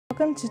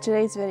welcome to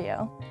today's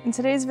video. In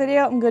today's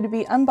video, I'm going to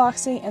be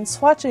unboxing and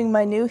swatching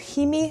my new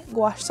Himi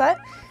gouache set.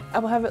 I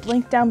will have it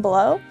linked down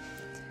below.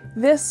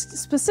 This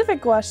specific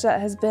gouache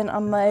set has been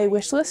on my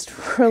wish list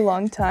for a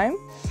long time.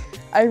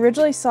 I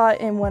originally saw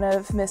it in one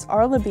of Miss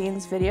Arla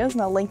Bean's videos,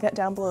 and I'll link that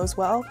down below as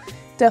well.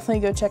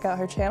 Definitely go check out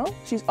her channel.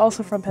 She's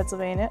also from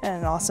Pennsylvania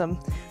and an awesome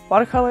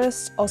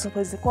watercolorist, also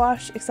plays the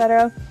gouache,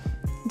 etc.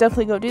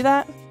 Definitely go do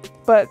that.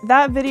 But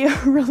that video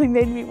really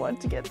made me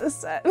want to get this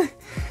set.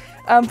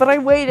 But I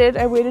waited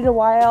a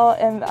while,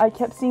 and I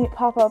kept seeing it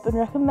pop up and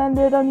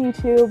recommended on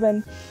YouTube,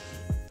 and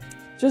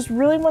just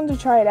really wanted to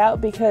try it out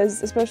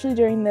because, especially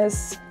during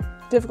this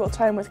difficult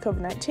time with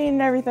COVID-19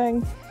 and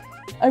everything,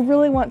 I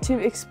really want to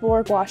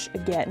explore gouache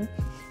again.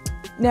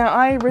 Now,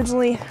 I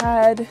originally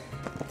had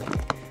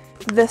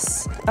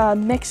this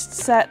mixed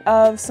set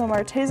of some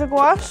Arteza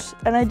gouache,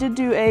 and I did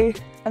do a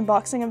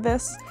unboxing of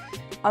this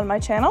on my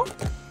channel.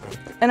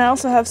 And I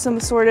also have some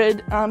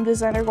assorted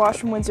designer gouache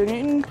from Winsor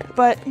Newton,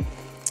 but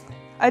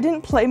I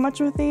didn't play much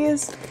with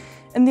these.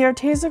 And the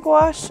Arteza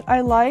gouache I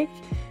like,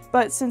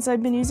 but since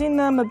I've been using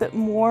them a bit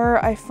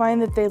more, I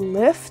find that they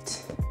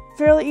lift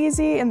fairly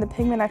easy and the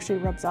pigment actually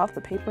rubs off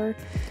the paper.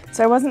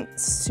 So I wasn't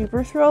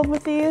super thrilled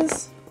with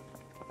these.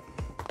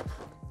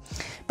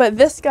 But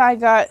this guy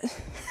got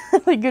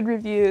really good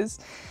reviews.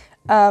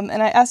 And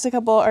I asked a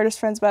couple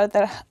artist friends about it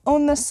that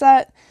own this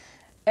set,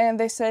 and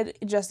they said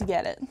just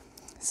get it.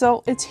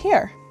 So it's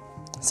here.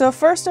 So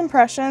first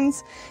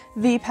impressions,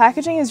 the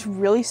packaging is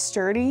really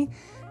sturdy,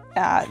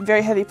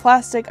 very heavy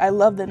plastic. I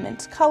love the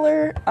mint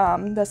color.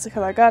 That's the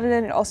color I got it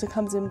in. It also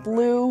comes in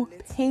blue,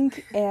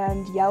 pink,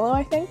 and yellow,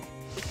 I think.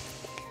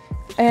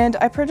 And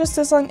I purchased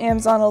this on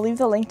Amazon. I'll leave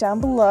the link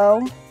down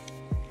below.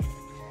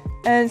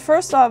 And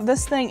first off,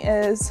 this thing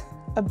is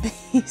a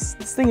beast.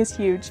 This thing is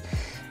huge.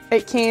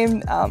 It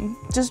came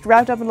just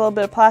wrapped up in a little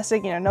bit of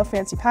plastic, you know, no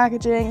fancy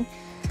packaging.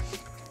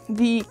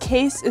 The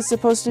case is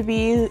supposed to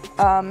be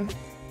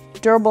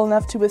durable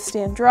enough to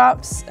withstand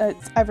drops.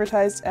 It's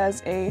advertised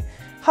as a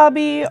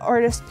hobby,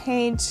 artist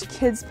paint,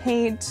 kids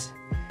paint,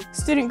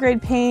 student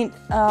grade paint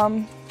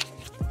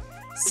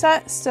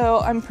set, so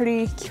I'm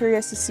pretty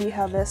curious to see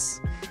how this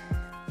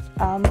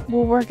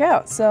will work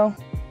out. So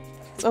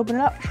let's open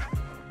it up.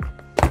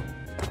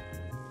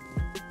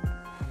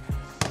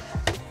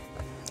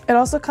 It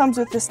also comes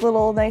with this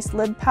little nice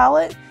lid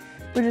palette,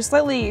 which is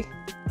slightly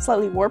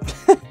warped,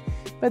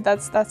 but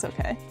that's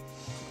okay.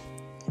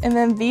 And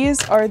then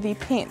these are the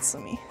paints.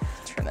 Let me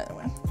turn that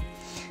away.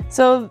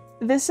 So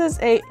this is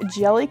a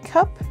jelly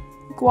cup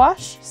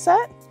gouache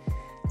set.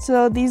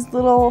 So these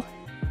little,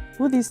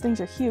 ooh, these things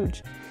are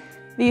huge.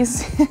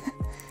 These,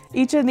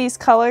 each of these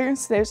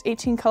colors, there's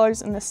 18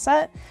 colors in this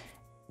set,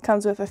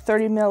 comes with a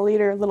 30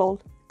 milliliter little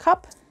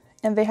cup,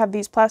 and they have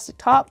these plastic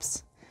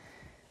tops.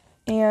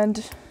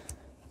 And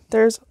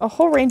there's a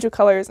whole range of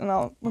colors, and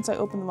once I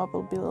open them up,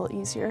 it'll be a little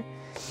easier.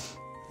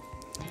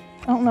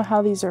 I don't know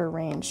how these are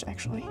arranged,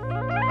 actually.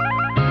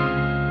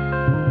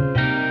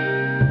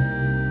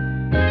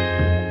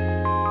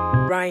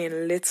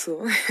 Ryan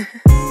Little.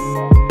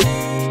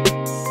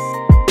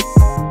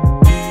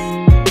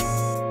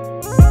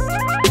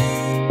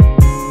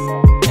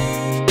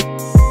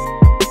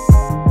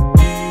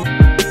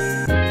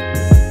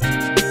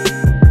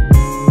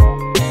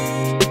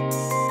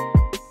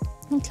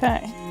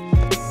 Okay.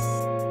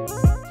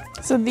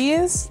 So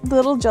these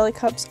little jelly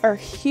cups are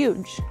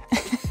huge.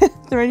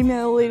 30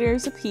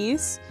 milliliters a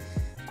piece.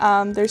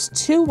 There's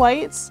two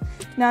whites.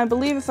 Now I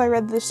believe if I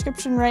read the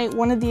description right,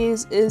 one of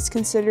these is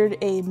considered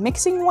a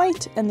mixing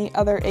white and the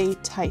other a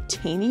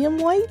titanium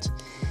white.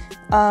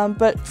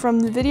 But from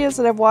the videos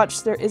that I've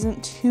watched, there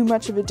isn't too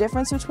much of a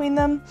difference between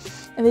them.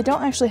 And they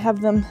don't actually have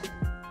them,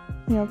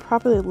 you know,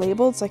 properly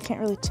labeled, so I can't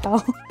really tell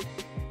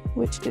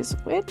which is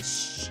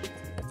which.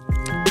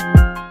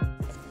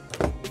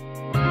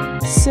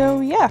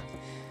 So yeah.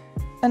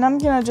 And I'm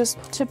gonna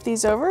just tip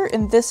these over,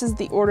 and this is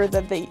the order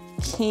that they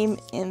came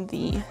in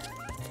the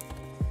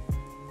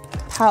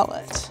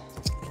palette.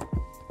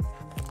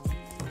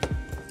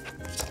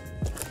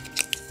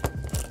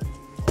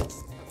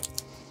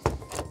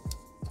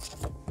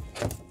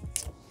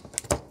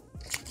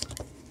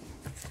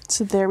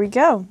 So there we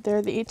go. There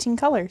are the 18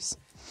 colors.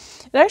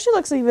 It actually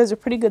looks like there's a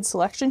pretty good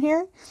selection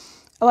here.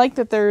 I like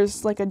that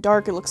there's like a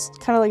dark, it looks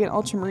kind of like an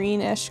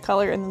ultramarine-ish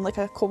color, and then like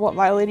a cobalt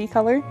violet-y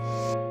color.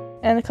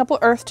 And a couple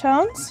earth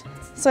tones.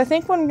 So I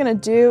think what I'm gonna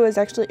do is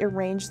actually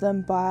arrange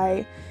them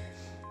by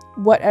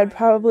what I'd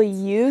probably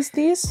use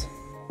these.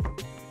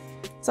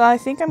 So I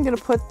think I'm gonna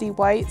put the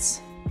whites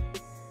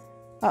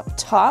up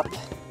top.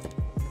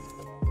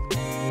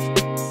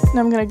 And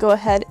I'm gonna go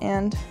ahead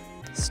and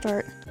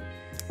start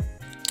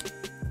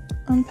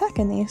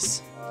unpacking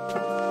these.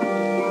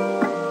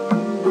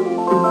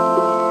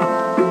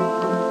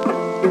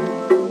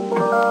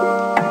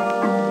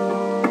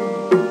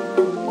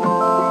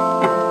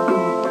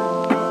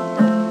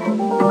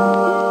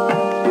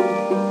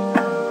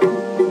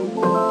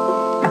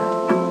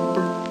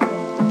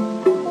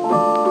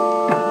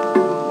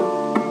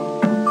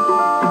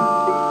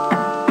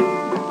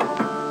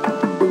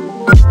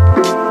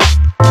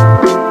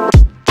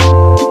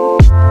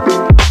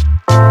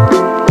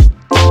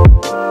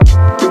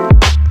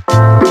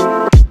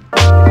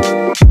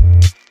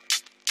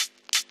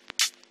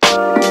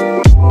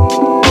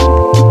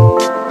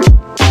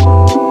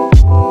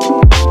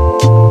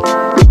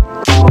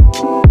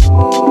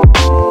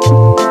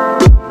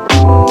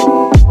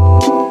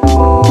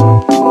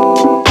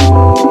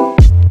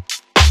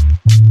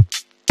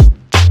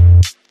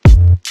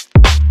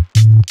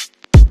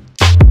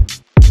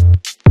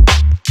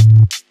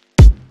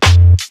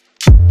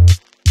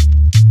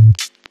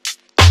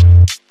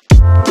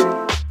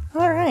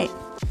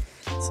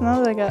 So now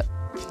that I got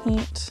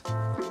paint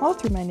all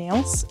through my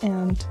nails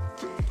and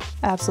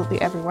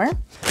absolutely everywhere,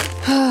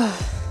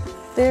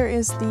 there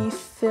is the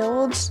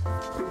filled,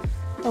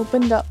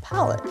 opened up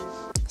palette.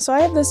 So I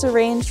have this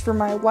arranged for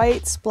my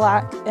whites,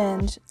 black,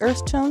 and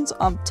earth tones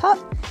on top,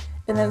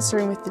 and then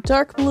starting with the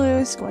dark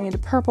blues, going into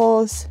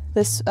purples,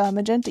 this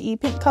magenta-y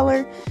pink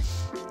color,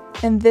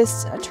 and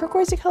this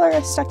turquoisey color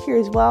I stuck here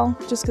as well,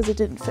 just because it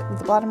didn't fit with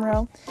the bottom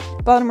row.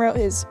 Bottom row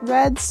is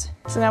reds,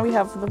 so now we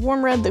have the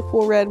warm red, the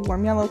cool red,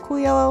 warm yellow, cool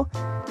yellow,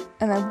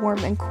 and then warm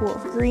and cool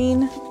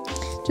green.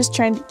 Just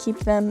trying to keep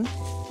them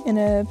in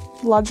a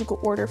logical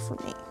order for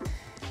me.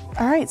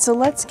 All right, so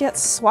let's get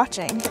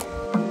swatching.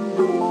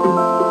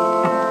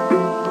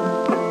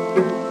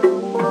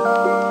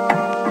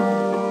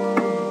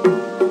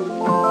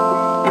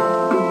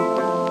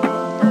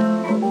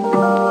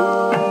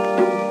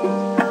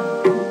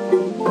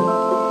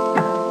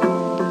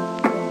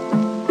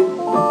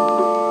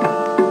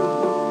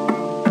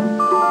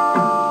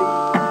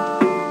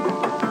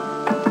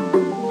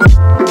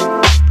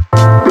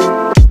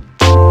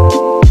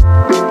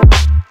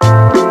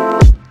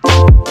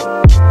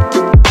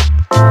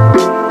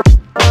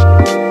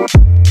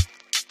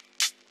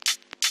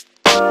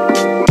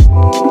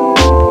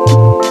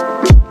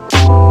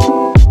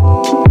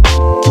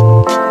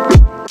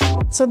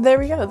 So there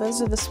we go,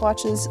 those are the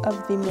swatches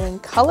of the main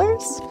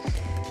colors.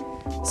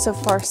 So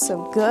far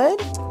so good.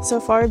 So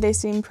far they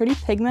seem pretty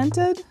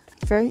pigmented,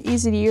 very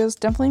easy to use,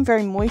 definitely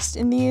very moist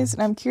in these,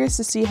 and I'm curious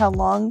to see how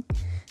long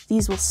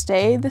these will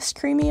stay this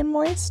creamy and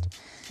moist.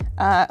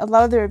 A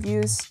lot of the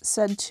reviews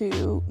said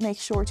to make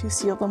sure to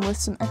seal them with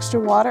some extra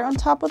water on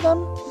top of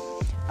them,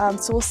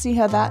 so we'll see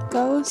how that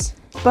goes.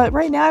 But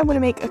right now I'm going to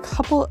make a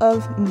couple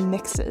of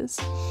mixes.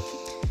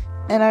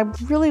 And I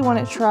really want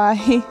to try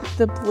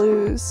the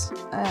blues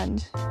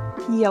and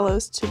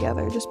yellows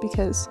together, just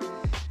because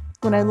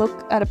when I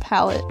look at a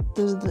palette,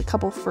 those are the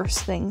couple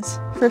first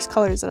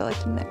colors that I like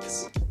to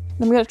mix.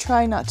 I'm going to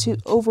try not to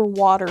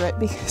overwater it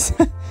because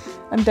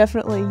I'm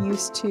definitely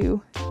used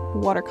to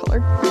watercolor.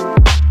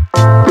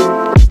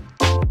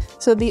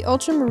 So the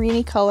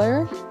ultramarine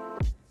color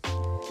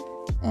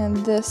and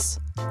this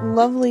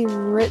lovely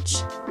rich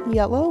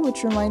yellow,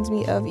 which reminds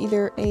me of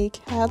either a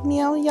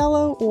cadmium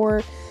yellow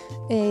or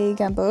a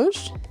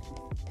gamboge,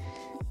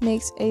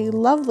 makes a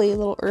lovely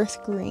little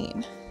earth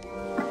green.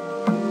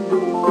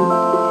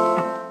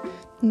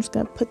 I'm just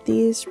gonna put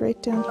these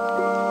right down.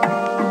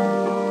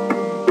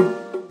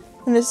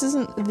 And this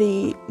isn't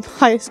the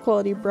highest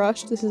quality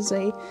brush. This is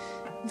a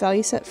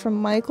value set from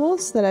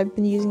Michaels that I've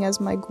been using as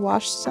my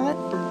gouache set.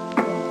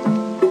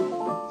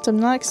 So I'm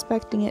not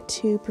expecting it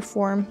to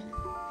perform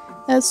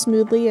as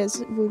smoothly as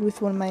it would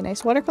with one of my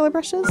nice watercolor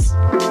brushes.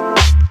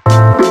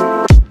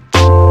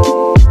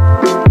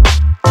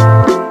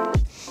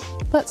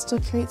 But still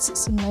creates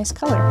some nice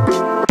color.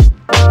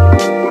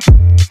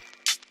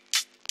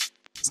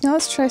 So now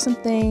let's try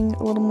something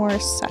a little more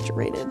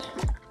saturated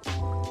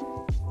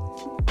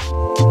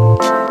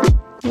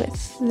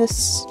with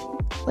this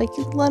like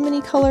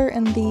lemony color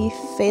and the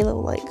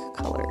phthalo-like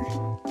color.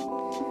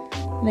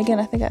 And again,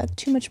 I think I have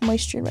too much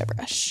moisture in my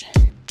brush.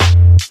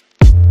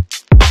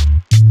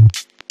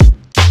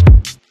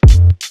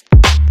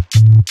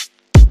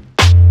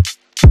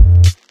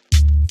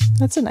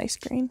 That's a nice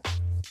green.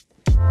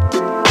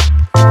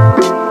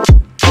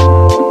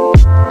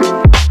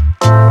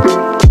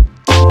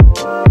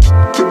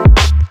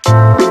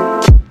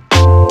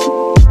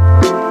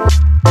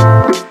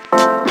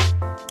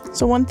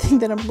 So one thing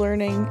that I'm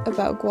learning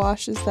about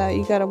gouache is that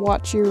you gotta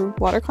watch your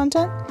water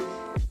content,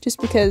 just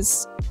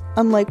because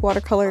unlike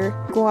watercolor,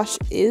 gouache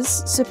is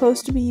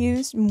supposed to be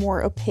used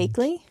more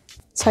opaquely.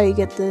 It's how you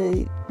get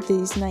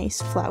these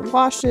nice flat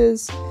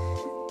washes,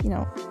 you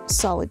know,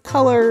 solid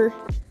color,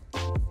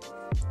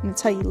 and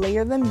it's how you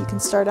layer them. You can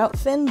start out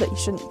thin, but you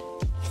shouldn't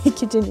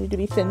continue to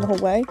be thin the whole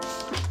way.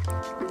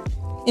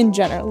 In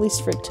general, at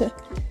least for it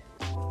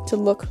to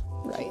look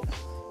right.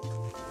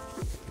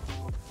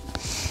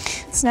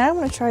 So now I'm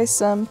going to try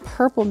some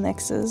purple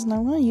mixes, and I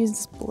want to use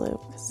this blue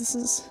because this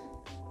is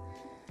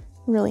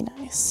really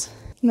nice.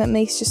 And that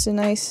makes just a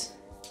nice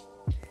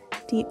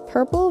deep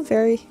purple,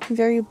 very,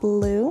 very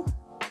blue.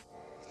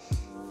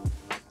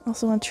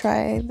 Also want to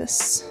try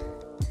this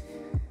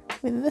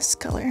with this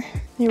color.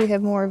 Here we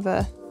have more of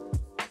a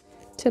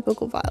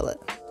typical violet.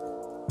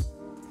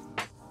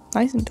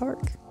 Nice and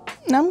dark.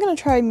 Now I'm going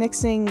to try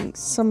mixing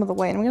some of the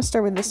white. I'm going to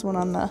start with this one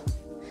on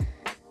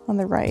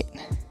the right.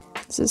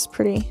 This is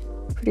pretty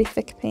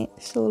thick paint.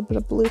 There's a little bit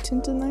of blue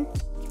tint in there.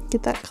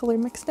 Get that color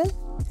mixed in.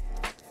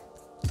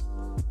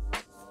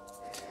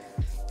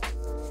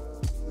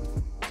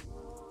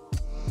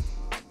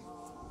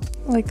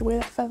 I like the way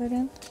that feathered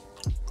in.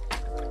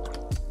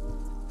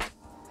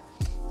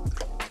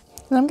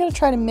 And I'm going to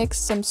try to mix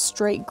some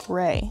straight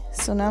gray.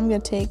 So now I'm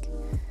going to take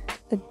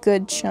a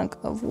good chunk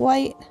of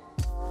white,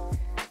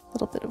 a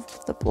little bit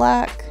of the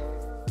black.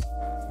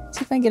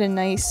 See if I can get a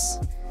nice,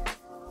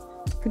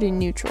 pretty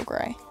neutral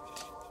gray.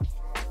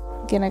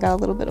 Again, I got a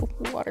little bit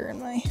of water in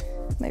my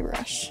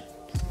brush.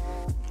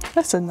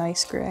 That's a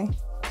nice gray.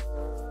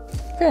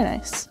 Very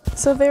nice.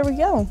 So there we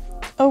go.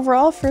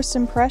 Overall, first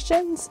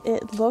impressions,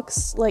 it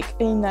looks like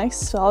a nice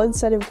solid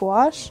set of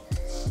gouache.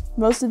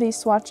 Most of these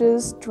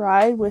swatches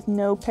dried with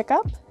no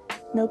pickup,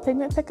 no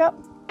pigment pickup,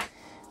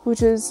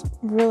 which is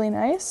really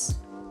nice.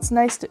 It's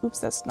nice to, oops,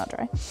 that's not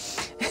dry.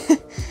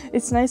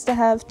 It's nice to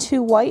have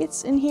 2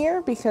 whites in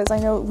here because I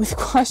know with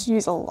gouache you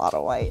use a lot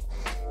of white.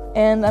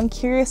 And I'm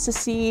curious to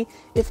see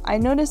if I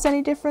noticed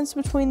any difference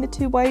between the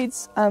 2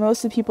 whites.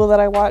 Most of the people that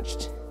I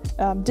watched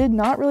did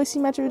not really see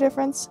much of a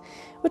difference,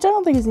 which I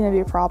don't think is going to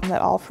be a problem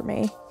at all for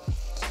me.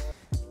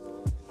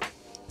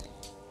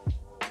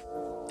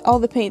 All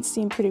the paints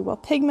seem pretty well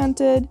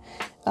pigmented,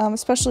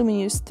 especially when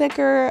you use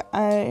thicker.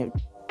 I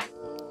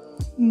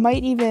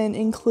might even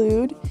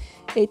include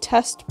a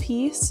test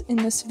piece in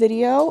this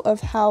video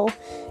of how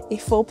a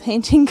full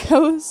painting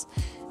goes.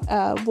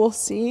 We'll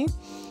see.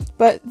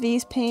 But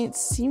these paints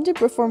seem to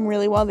perform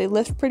really well. They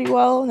lift pretty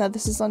well. Now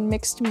this is on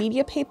mixed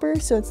media paper,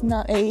 so it's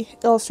not a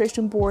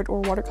illustration board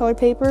or watercolor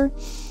paper.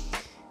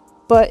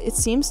 But it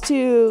seems to,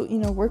 you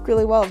know, work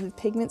really well. The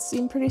pigments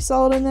seem pretty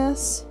solid in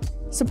this.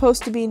 It's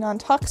supposed to be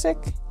non-toxic.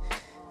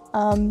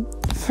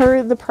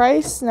 For the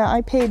price, now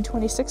I paid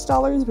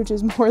 $26, which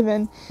is more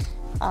than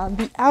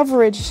the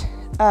average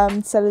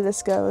set of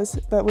this goes,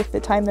 but with the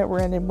time that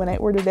we're in and when I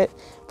ordered it,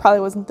 probably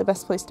wasn't the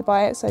best place to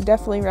buy it, so I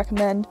definitely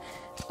recommend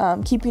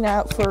keeping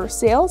out for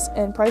sales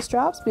and price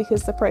drops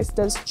because the price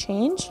does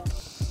change.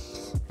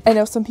 I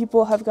know some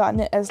people have gotten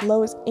it as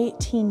low as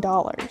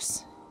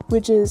 $18,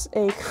 which is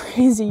a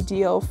crazy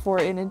deal for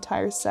an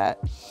entire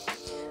set.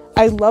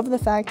 I love the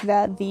fact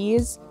that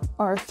these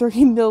are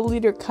 30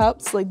 milliliter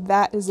cups. Like,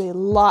 that is a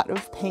lot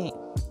of paint.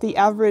 The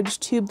average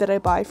tube that I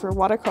buy for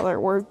watercolor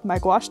or my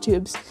gouache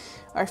tubes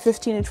are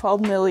 15 and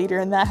 12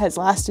 milliliter, and that has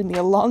lasted me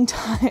a long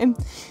time.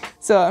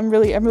 So I'm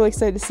really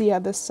excited to see how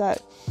this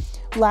set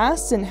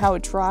lasts and how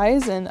it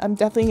dries, and I'm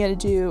definitely going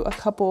to do a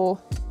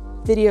couple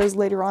videos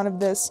later on of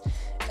this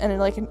and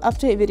like an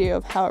update video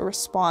of how it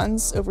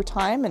responds over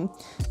time, and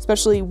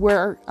especially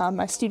where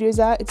my studio's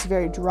at. It's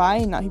very dry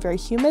and not very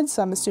humid,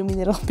 so I'm assuming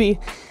it'll be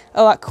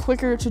a lot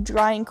quicker to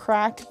dry and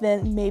crack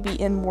than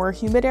maybe in more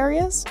humid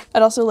areas.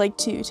 I'd also like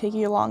to take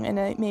you along in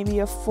maybe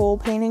a full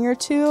painting or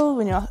two,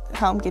 you know,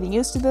 how I'm getting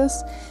used to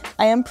this.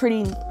 I am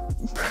pretty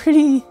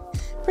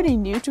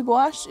new to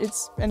gouache.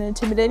 It's an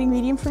intimidating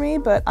medium for me,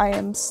 but I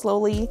am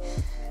slowly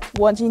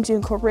wanting to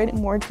incorporate it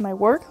more into my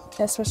work,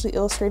 especially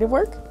illustrative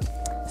work.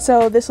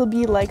 So this will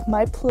be like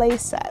my play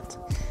set.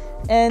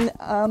 And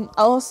I'll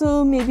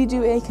also maybe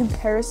do a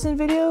comparison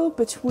video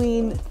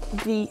between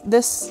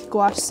this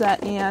gouache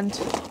set and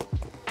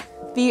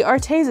the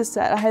Arteza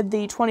set. I had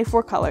the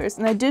 24 colors,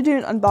 and I did do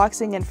an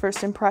unboxing and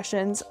first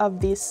impressions of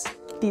these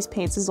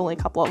paints. There's only a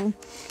couple of them.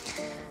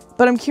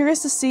 But I'm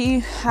curious to see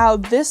how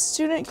this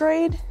student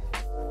grade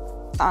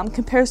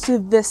compares to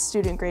this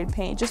student grade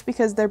paint, just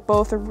because they're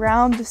both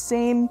around the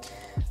same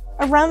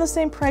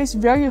price,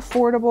 very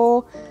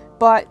affordable,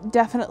 but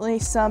definitely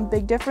some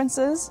big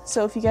differences.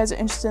 So if you guys are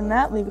interested in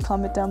that, leave a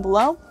comment down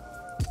below.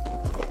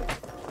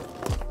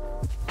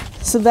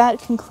 So that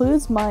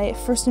concludes my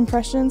first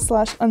impression /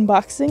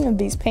 unboxing of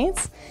these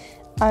paints.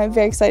 I'm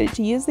very excited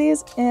to use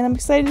these, and I'm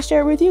excited to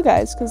share it with you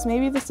guys, because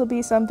maybe this will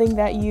be something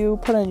that you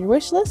put on your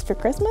wish list for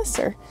Christmas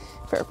or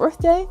for a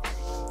birthday,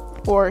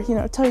 or, you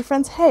know, tell your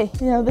friends, hey,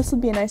 you know, this would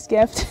be a nice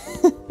gift.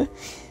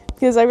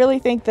 Because I really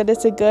think that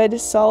it's a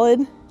good,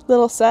 solid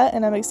little set,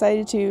 and I'm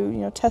excited to, you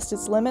know, test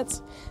its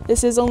limits.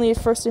 This is only a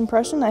first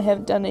impression. I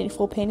haven't done any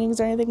full paintings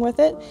or anything with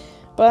it,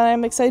 but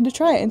I'm excited to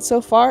try it, and so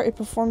far it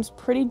performs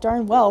pretty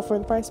darn well for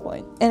the price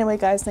point. Anyway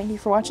guys, thank you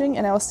for watching,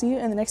 and I will see you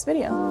in the next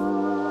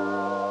video.